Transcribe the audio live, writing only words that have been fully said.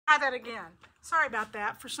Try that again. Sorry about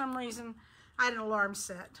that. For some reason, I had an alarm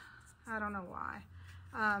set. I don't know why.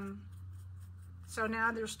 So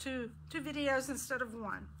now there's two videos instead of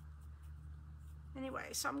one. Anyway,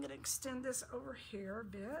 so I'm going to extend this over here a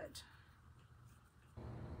bit.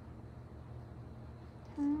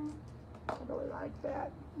 I really like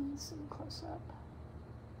that. Let's see close up.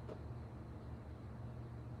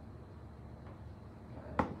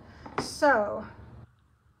 Okay. So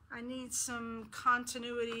I need some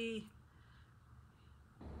continuity.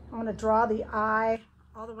 I'm going to draw the eye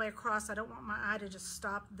all the way across. I don't want my eye to just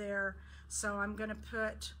stop there. So I'm going to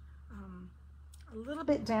put a little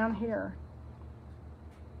bit down here.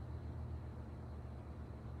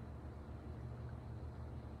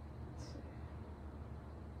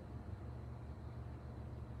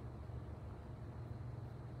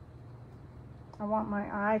 I want my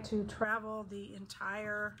eye to travel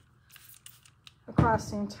across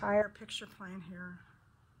the entire picture plane here.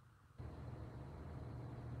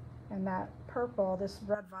 And that purple, this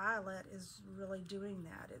red violet, is really doing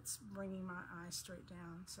that. It's bringing my eye straight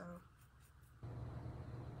down. So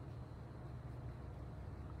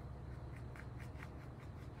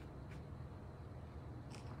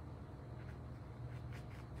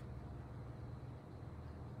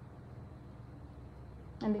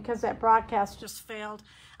and because that broadcast just failed,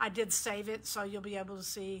 I did save it, so you'll be able to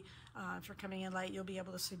see, if you're coming in late, you'll be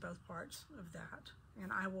able to see both parts of that.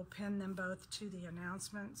 And I will pin them both to the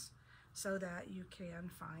announcements so that you can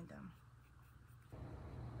find them.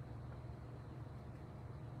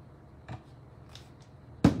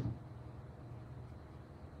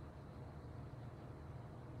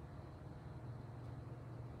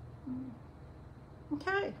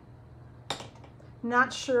 Okay.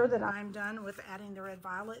 Not sure that I'm done with adding the red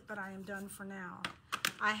violet, but I am done for now.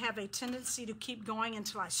 I have a tendency to keep going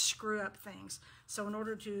until I screw up things. So in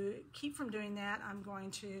order to keep from doing that, I'm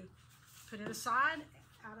going to put it aside,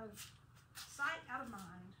 out of sight, out of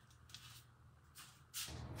mind.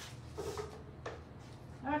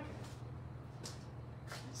 Okay.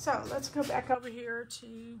 So let's go back over here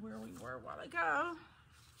to where we were a while ago.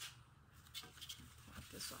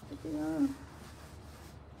 Wipe this off again.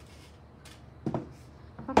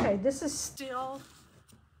 Okay, this is still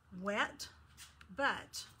wet,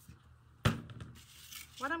 but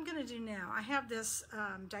what I'm going to do now, I have this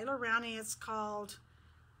Daler Rowney, it's called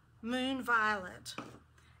Moon Violet,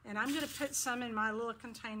 and I'm going to put some in my little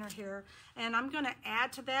container here, and I'm going to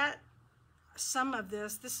add to that some of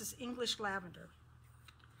this. This is English Lavender.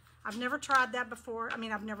 I've never tried that before. I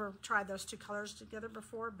mean, I've never tried those two colors together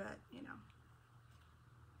before, but, you know.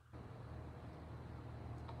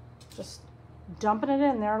 Just dumping it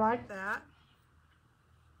in there like that.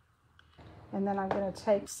 And then I'm going to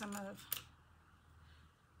take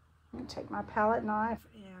my palette knife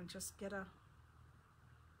and just get a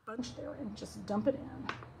bunch there and just dump it in.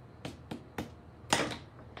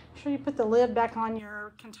 Make sure you put the lid back on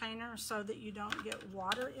your container so that you don't get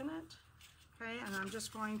water in it. Okay, and I'm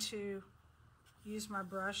just going to use my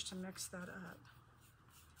brush to mix that up.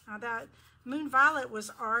 Now that Moon Violet was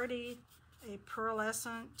already a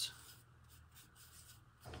pearlescent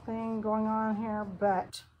thing going on here,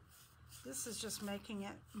 but this is just making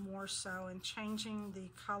it more so and changing the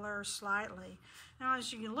color slightly. Now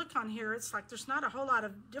as you can look on here, it's like there's not a whole lot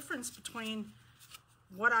of difference between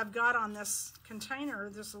what I've got on this container,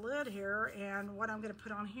 this lid here, and what I'm going to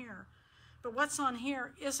put on here. But what's on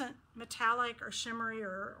here isn't metallic or shimmery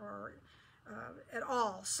or at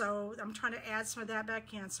all. So I'm trying to add some of that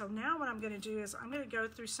back in. So now what I'm going to do is I'm going to go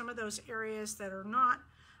through some of those areas that are not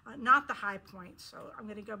the high point. So I'm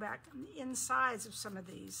going to go back on the insides of some of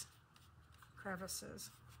these crevices.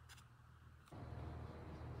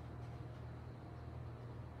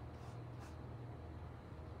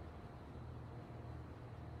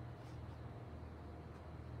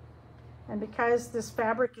 And because this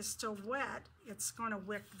fabric is still wet, it's going to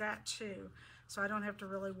wick that too. So I don't have to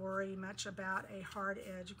really worry much about a hard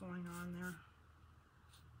edge going on there.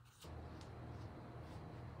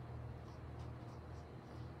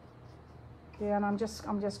 Yeah, and I'm just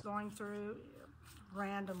going through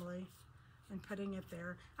randomly and putting it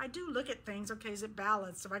there. I do look at things, okay, is it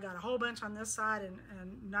balanced? If I got a whole bunch on this side and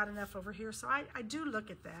not enough over here, so I do look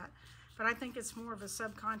at that. But I think it's more of a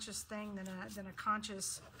subconscious thing than a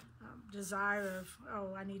conscious desire of,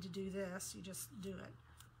 oh, I need to do this. You just do it.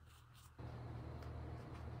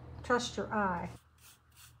 Trust your eye.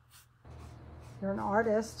 You're an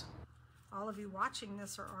artist. All of you watching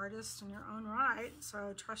this are artists in your own right,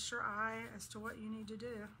 so trust your eye as to what you need to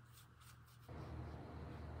do.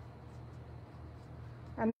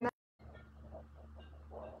 And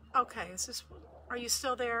okay, are you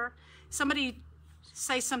still there? Somebody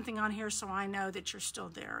say something on here so I know that you're still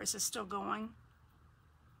there. Is it still going?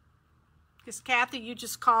 Because Kathy, you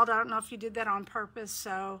just called. I don't know if you did that on purpose,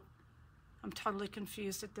 so I'm totally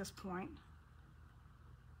confused at this point.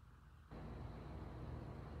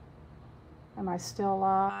 Am I still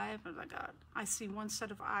live? Oh my God, I see one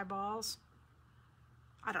set of eyeballs.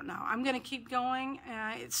 I don't know. I'm going to keep going.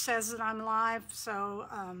 It says that I'm live, so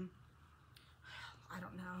I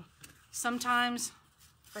don't know. Sometimes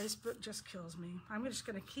Facebook just kills me. I'm just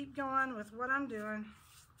going to keep going with what I'm doing.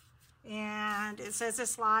 And it says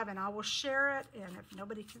it's live, and I will share it. And if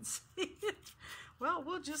nobody can see it, well,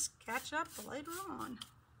 we'll just catch up later on.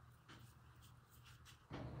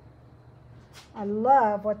 I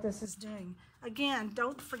love what this is doing. Again,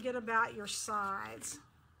 don't forget about your sides.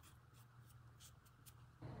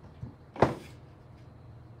 Okay.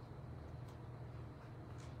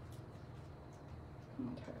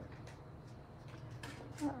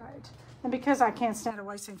 All right. And because I can't stand to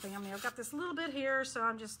waste anything, I mean, I've got this little bit here, so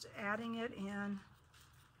I'm just adding it in.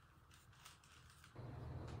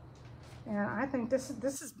 And I think this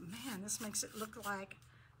is, man, this makes it look like,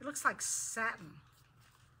 it looks like satin.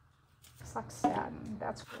 It's like satin.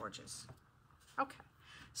 That's gorgeous. Okay.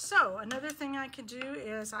 So another thing I can do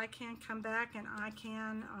is I can come back and I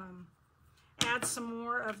can add some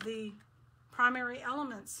more of the primary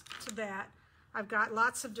elements to that. I've got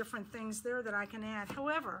lots of different things there that I can add.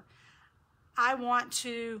 However, I want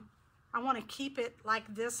to keep it like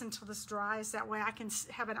this until this dries. That way I can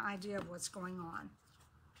have an idea of what's going on.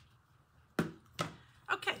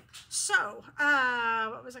 Okay, so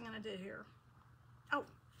what was I going to do here? Oh,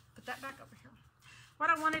 put that back over here. What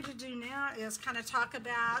I wanted to do now is kind of talk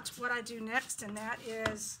about what I do next, and that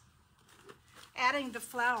is adding the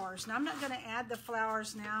flowers. Now, I'm not going to add the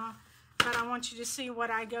flowers now, but I want you to see what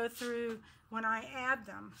I go through when I add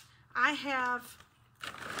them. I have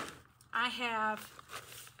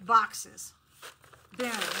boxes,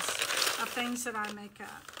 bins of things that I make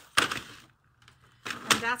up.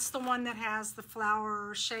 And that's the one that has the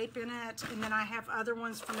flower shape in it. And then I have other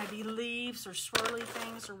ones for maybe leaves or swirly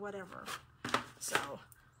things or whatever. So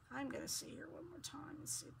I'm going to see here one more time and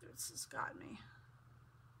see if this has got me.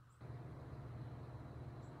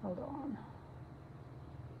 Hold on.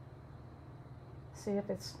 See if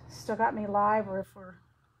it's still got me live or if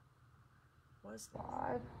was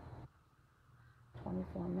live.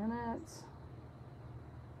 24 minutes.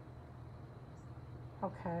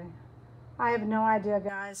 Okay. I have no idea,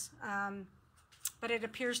 guys. But it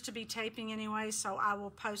appears to be taping anyway, so I will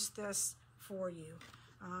post this for you.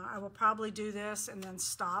 I will probably do this and then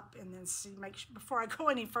stop and then see, before I go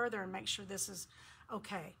any further and make sure this is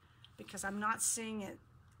okay, because I'm not seeing it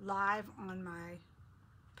live on my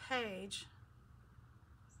page.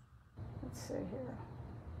 Let's see here.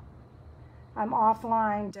 I'm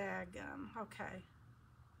offline, daggum. Okay.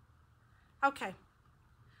 Okay.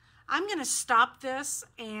 I'm going to stop this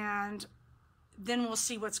and then we'll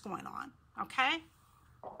see what's going on. Okay?